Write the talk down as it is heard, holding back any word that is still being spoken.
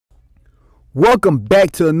Welcome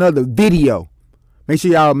back to another video. Make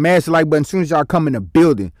sure y'all smash the like button as soon as y'all come in the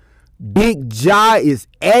building. Big Ja is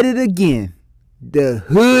at it again. The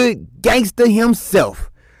hood gangster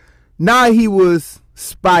himself. Now he was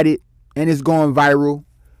spotted and it's going viral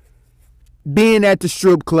being at the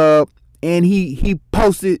strip club, and he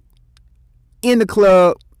posted in the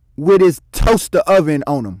club with his toaster oven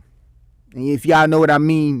on him. And if y'all know what I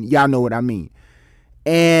mean, y'all know what I mean.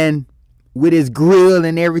 And with his grill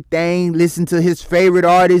and everything, listen to his favorite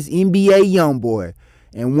artist, NBA Youngboy.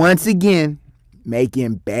 And once again,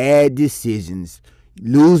 making bad decisions,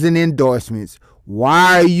 losing endorsements.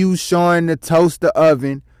 Why are you showing the toaster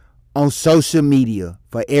oven on social media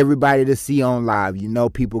for everybody to see on live? You know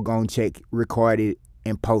people gonna check, record it,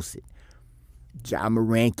 and post it. Ja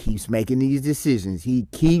Morant keeps making these decisions. He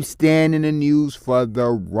keeps staying in the news for the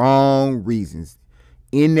wrong reasons.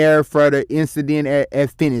 In there for the incident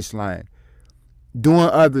at finish line. Doing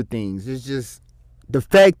other things. It's just, the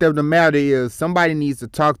fact of the matter is somebody needs to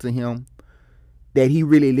talk to him that he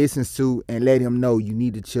really listens to and let him know you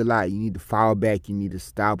need to chill out. You need to fall back. You need to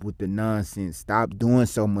stop with the nonsense. Stop doing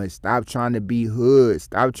so much. Stop trying to be hood.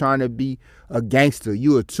 Stop trying to be a gangster.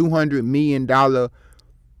 You a $200 million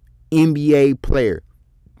NBA player.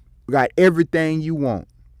 Got everything you want.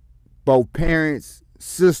 Both parents,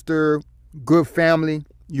 sister, good family.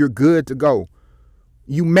 You're good to go.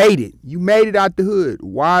 You made it. You made it out the hood.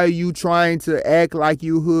 Why are you trying to act like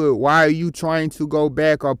you hood? Why are you trying to go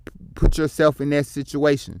back or put yourself in that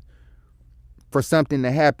situation for something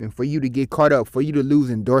to happen, for you to get caught up, for you to lose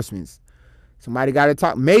endorsements? Somebody got to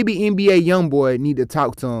talk. Maybe NBA Youngboy need to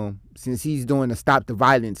talk to him since he's doing the Stop the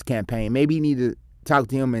Violence campaign. Maybe he need to talk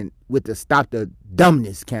to him and with the Stop the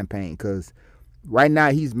Dumbness campaign, because right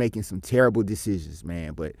now he's making some terrible decisions,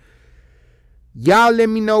 man. But y'all let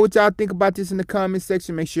me know what y'all think about this in the comment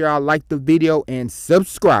section. Make sure y'all like the video and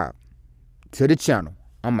subscribe to the channel.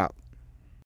 I'm out.